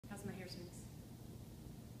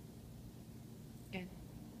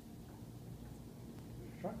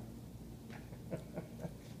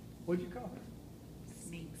What'd you call her?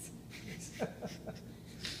 Sminks. All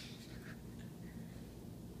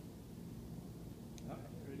right,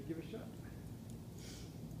 ready to give it a shot?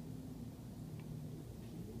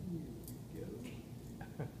 Here we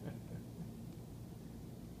go.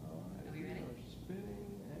 All right, Are we ready? are spinning,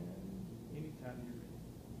 and anytime you're ready.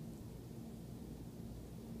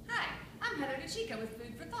 Hi, I'm Heather DeChico with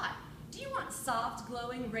Food for Thought. Do you want soft,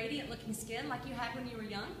 glowing, radiant-looking skin like you had when you were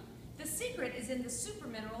young? The secret is in the super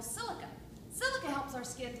mineral silica. Silica helps our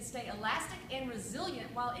skin to stay elastic and resilient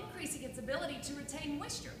while increasing its ability to retain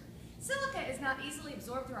moisture. Silica is not easily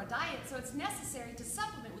absorbed through our diet, so it's necessary to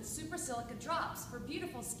supplement with super silica drops for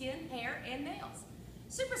beautiful skin, hair, and nails.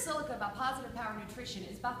 Super Silica by Positive Power Nutrition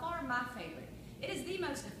is by far my favorite. It is the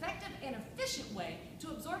most effective and efficient way to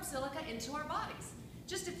absorb silica into our bodies.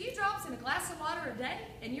 Just a few drops in a glass of water a day,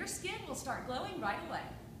 and your skin will start glowing right away.